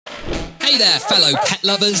Hey there, fellow pet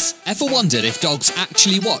lovers! Ever wondered if dogs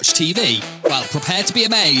actually watch TV? Well, prepare to be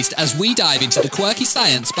amazed as we dive into the quirky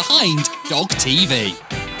science behind DogTV.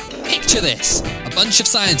 Picture this, a bunch of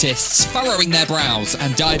scientists furrowing their brows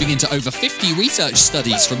and diving into over 50 research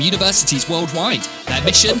studies from universities worldwide. Their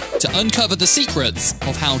mission? To uncover the secrets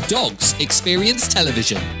of how dogs experience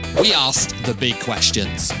television. We asked the big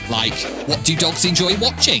questions, like, what do dogs enjoy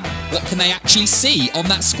watching? What can they actually see on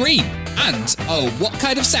that screen? And, oh, what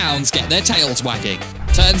kind of sounds get their tails wagging?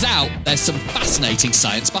 Turns out, there's some fascinating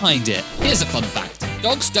science behind it. Here's a fun fact.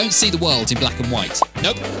 Dogs don't see the world in black and white.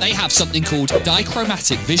 Nope, they have something called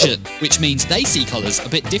dichromatic vision, which means they see colours a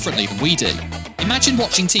bit differently than we do. Imagine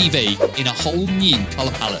watching TV in a whole new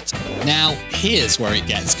colour palette. Now, here's where it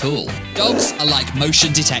gets cool. Dogs are like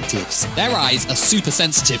motion detectives. Their eyes are super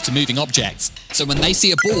sensitive to moving objects, so when they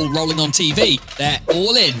see a ball rolling on TV, they're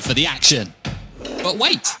all in for the action. But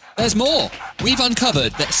wait, there's more. We've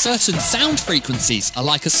uncovered that certain sound frequencies are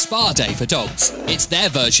like a spa day for dogs. It's their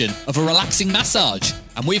version of a relaxing massage,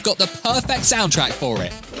 and we've got the perfect soundtrack for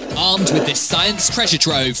it. Armed with this science treasure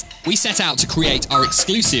trove, we set out to create our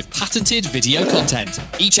exclusive patented video content.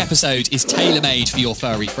 Each episode is tailor-made for your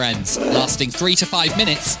furry friends, lasting 3 to 5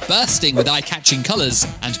 minutes, bursting with eye-catching colours,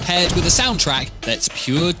 and paired with a soundtrack that's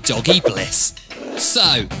pure doggy bliss.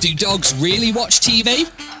 So, do dogs really watch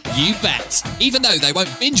TV? You bet! Even though they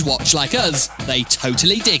won't binge watch like us, they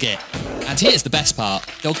totally dig it. And here's the best part,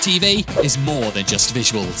 DogTV is more than just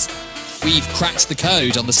visuals. We've cracked the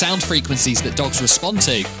code on the sound frequencies that dogs respond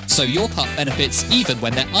to, so your pup benefits even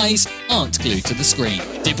when their eyes aren't glued to the screen.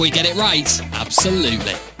 Did we get it right?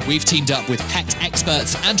 Absolutely. We've teamed up with pet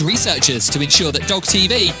experts and researchers to ensure that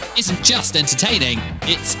DogTV isn't just entertaining,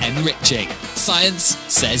 it's enriching. Science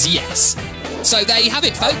says yes. So there you have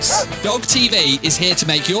it, folks. DogTV is here to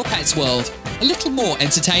make your pet's world a little more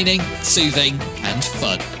entertaining, soothing, and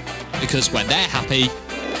fun. Because when they're happy,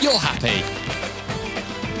 you're happy.